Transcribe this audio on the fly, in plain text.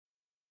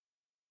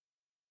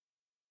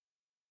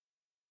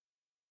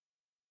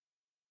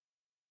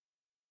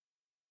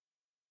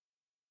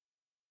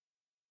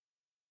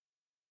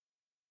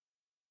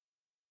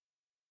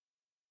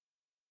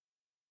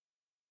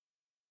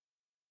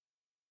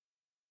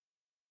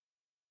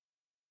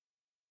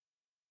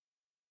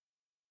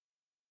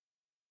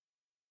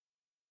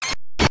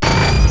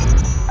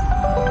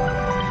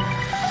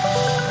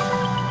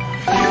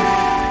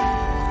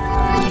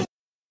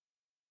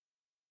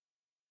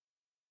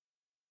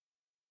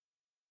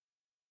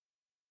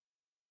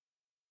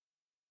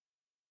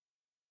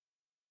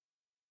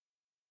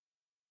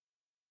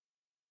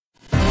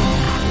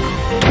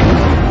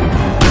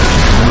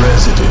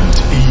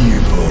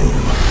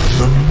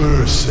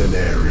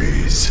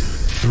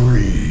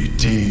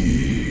GT.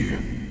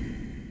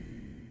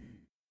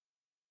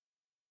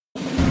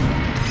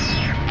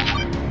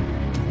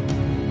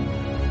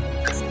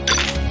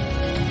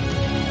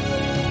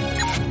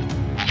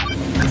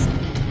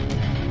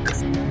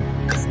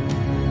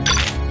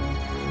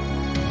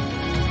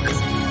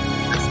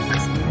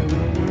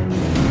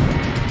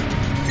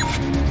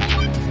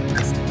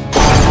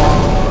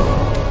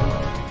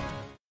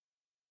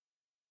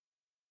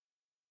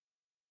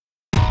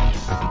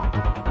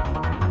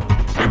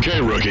 Okay,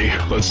 rookie,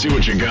 let's see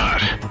what you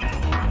got.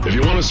 If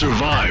you want to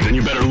survive, then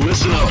you better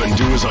listen up and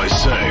do as I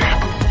say.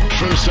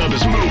 First up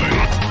is moving.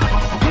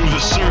 Move the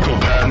circle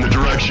pad in the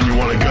direction you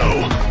want to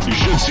go. You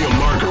should see a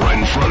marker right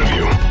in front of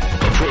you.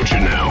 Approach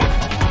it now.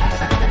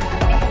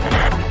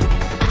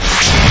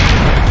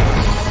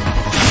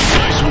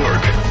 Nice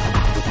work.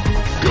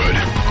 Good.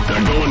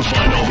 Now go and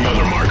find all the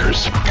other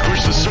markers.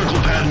 Push the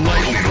circle pad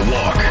lightly to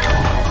walk.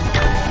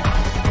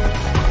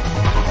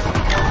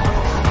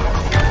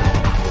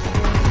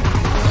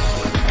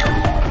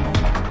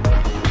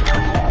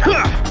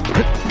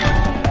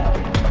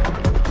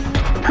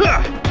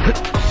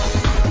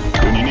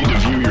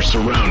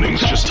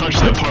 Surroundings, just touch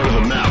that part of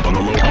the map on the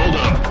low. Hold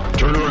up.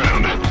 Turn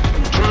around.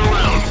 Turn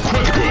around.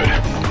 Quick, good.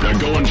 Now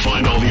go and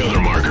find all the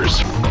other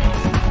markers.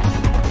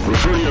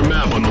 Refer to your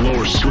map on the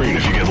lower screen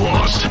if you get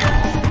lost.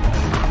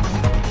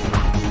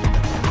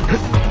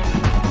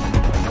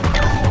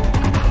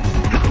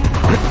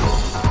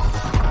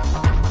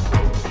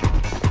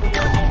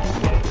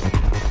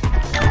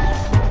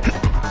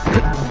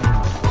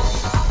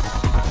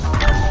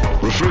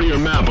 Refer to your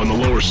map on the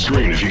lower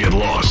screen if you get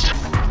lost.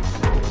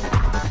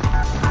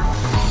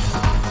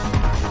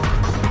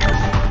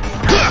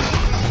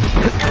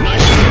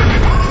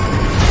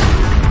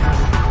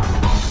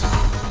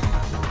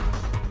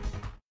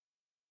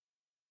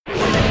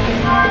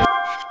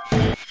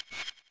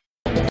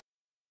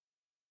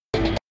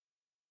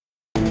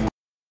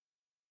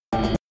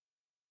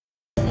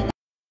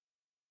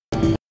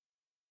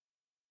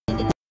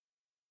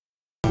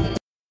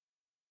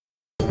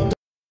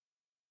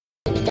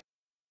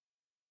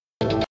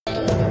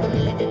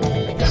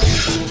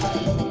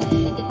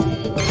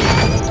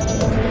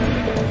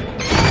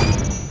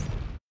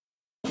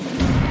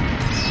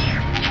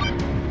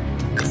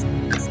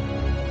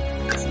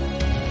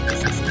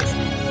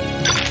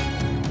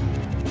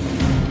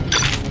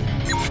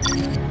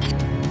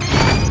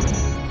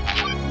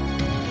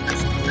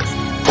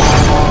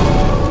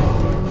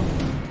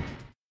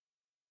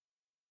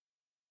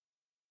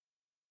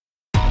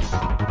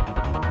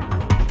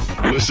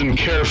 Listen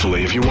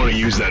carefully if you want to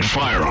use that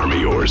firearm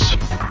of yours.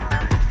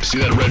 See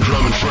that red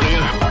drum in front of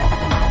you?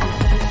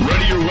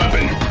 Ready your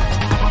weapon.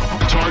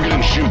 Target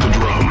and shoot the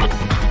drum.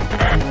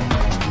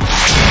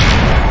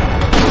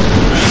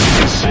 As you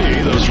can see,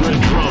 those red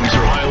drums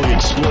are highly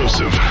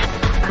explosive.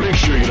 Make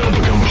sure you don't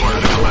become part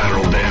of the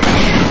collateral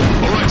damage.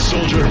 Alright,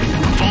 soldier.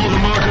 Follow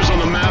the markers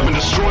on the map and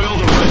destroy all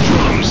the red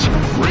drums.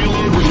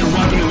 Reload with your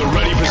weapon in the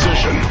ready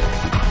position.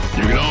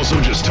 You can also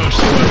just touch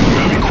the weapon you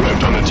have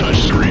equipped on the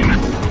touchscreen.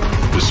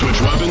 To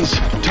switch weapons,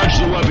 touch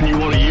the weapon you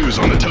want to use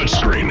on the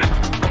touchscreen.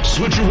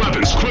 Switch your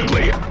weapons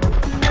quickly.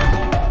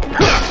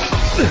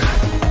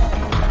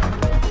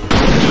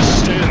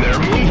 Just stand there,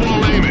 move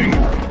while aiming.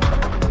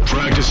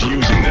 Practice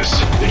using this.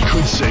 It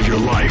could save your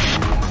life.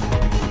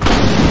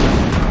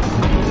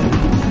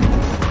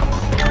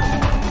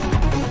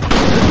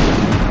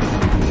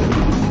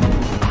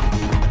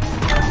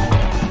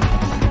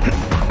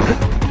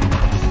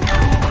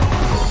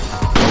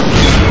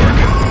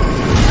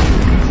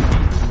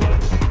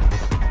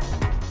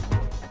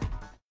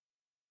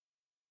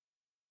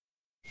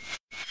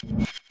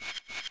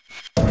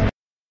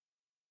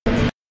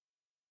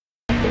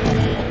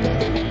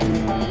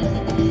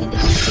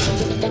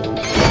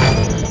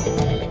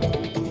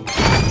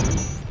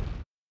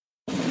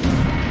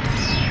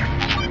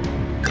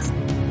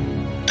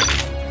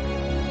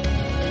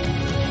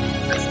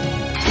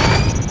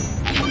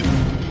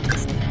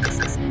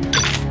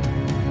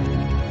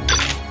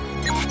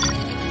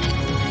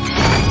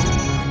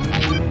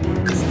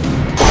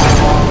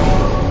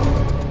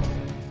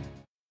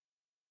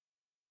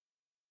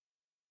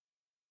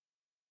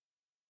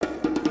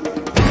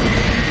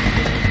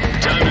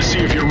 See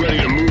if you're ready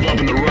to move up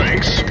in the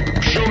ranks.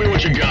 Show me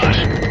what you got.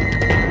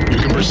 You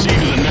can proceed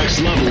to the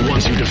next level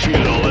once you've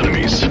defeated all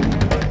enemies.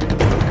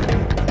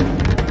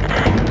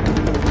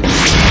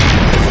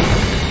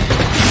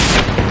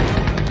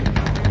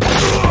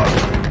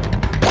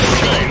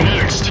 Okay,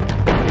 next.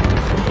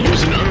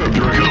 Use an herb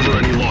to recover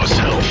any lost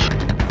health.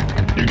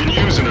 You can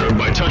use an herb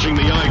by touching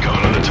the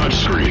icon on the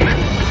touchscreen.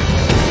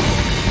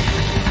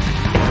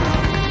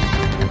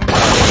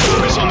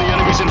 Focus on the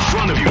enemies in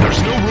front of you.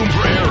 There's no room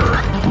for error.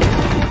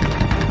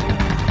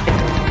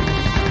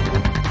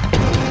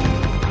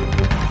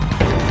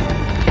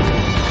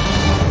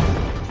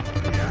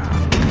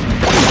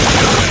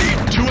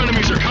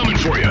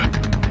 For you.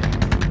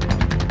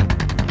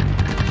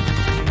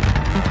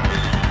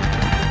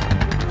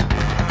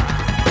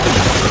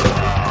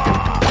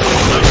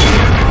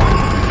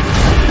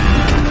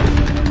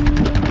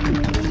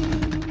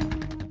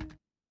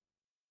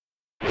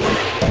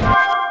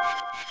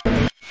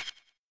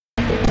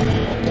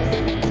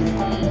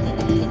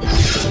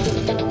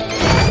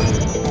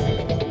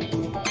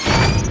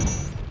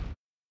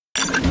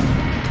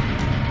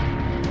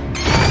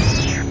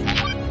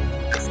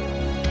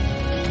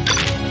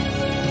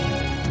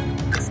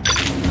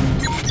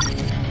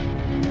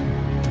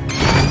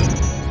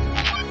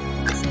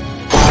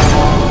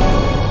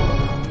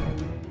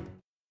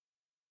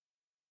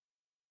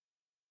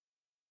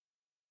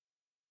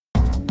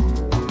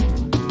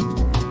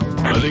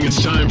 think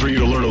it's time for you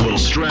to learn a little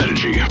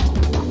strategy.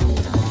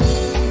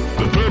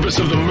 The purpose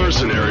of the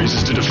Mercenaries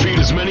is to defeat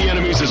as many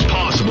enemies as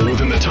possible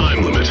within the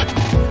time limit.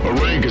 A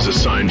rank is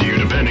assigned to you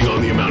depending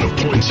on the amount of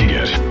points you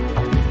get.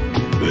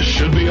 This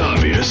should be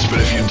obvious, but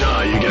if you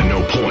die, you get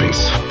no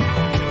points.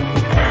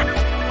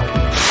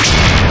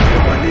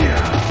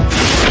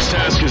 This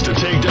task is to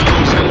take down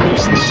those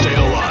enemies and stay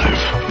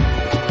alive.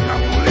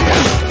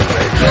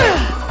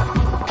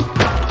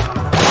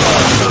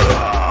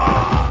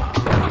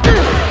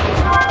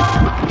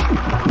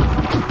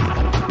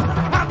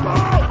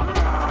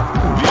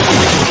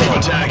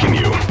 Attacking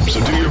you, so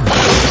do your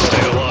best to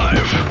stay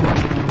alive.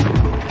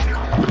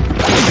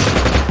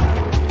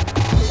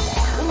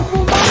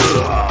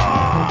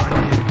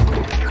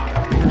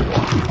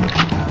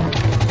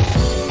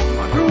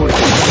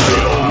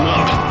 Stay holding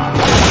up.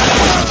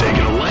 This is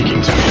taking a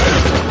liking to you.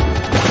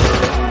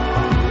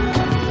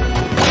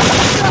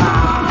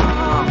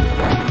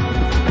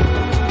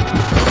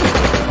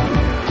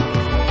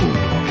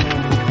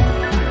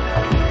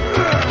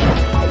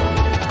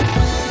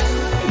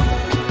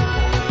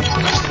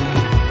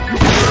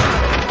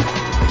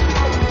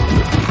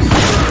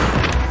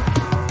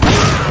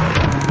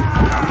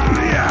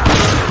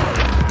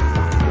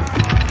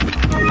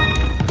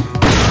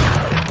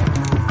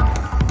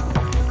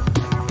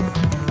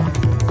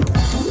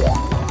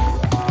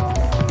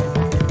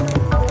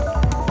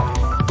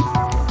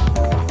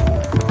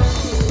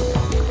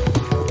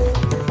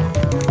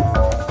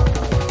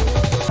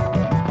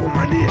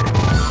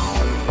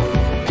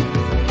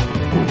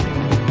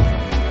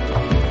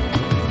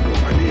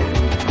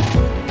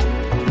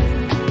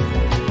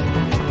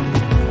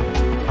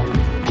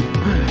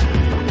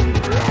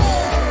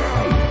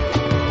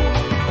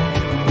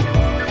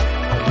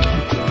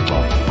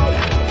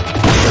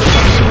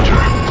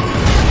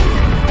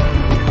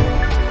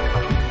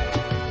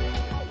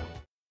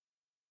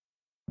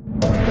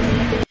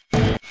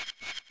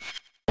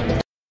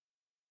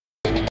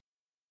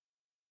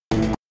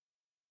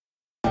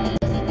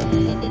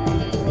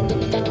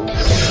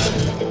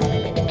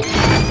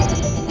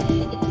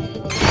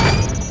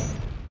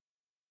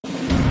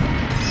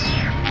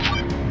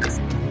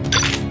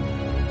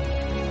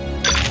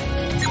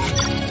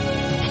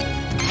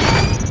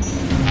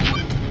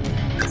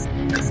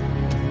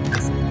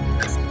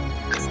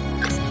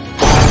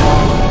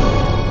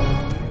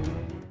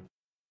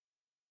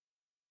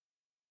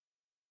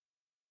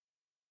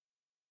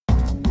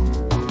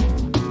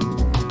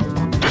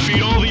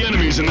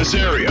 In this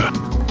area.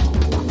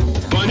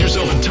 Find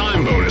yourself a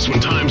time bonus when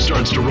time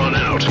starts to run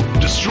out.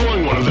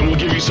 Destroying one of them will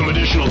give you some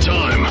additional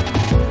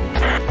time.